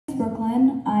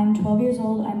I'm 12 years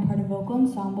old. I'm part of vocal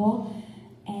ensemble,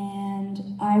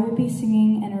 and I will be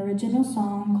singing an original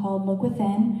song called Look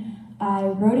Within. I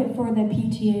wrote it for the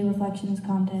PTA Reflections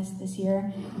Contest this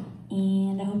year,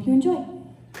 and I hope you enjoy.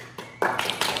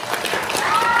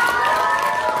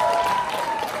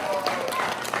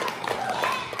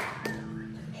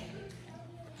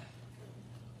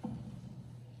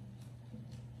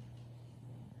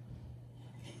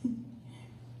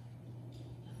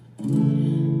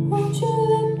 Won't you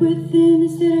look within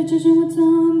instead of judging what's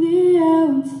on the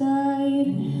outside?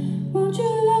 Won't you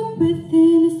look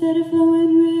within instead of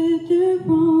flowing with the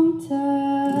wrong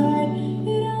tide?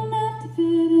 You don't have to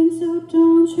fit in, so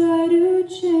don't try to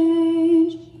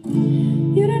change.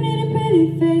 You don't need a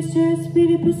pretty face, just a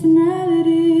pretty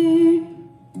personality.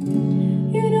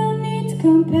 You don't need to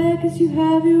compare, cause you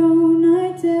have your own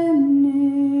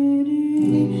identity.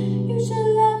 You should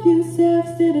love yourself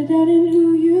instead of doubting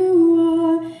who you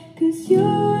are, cause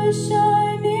you're a show.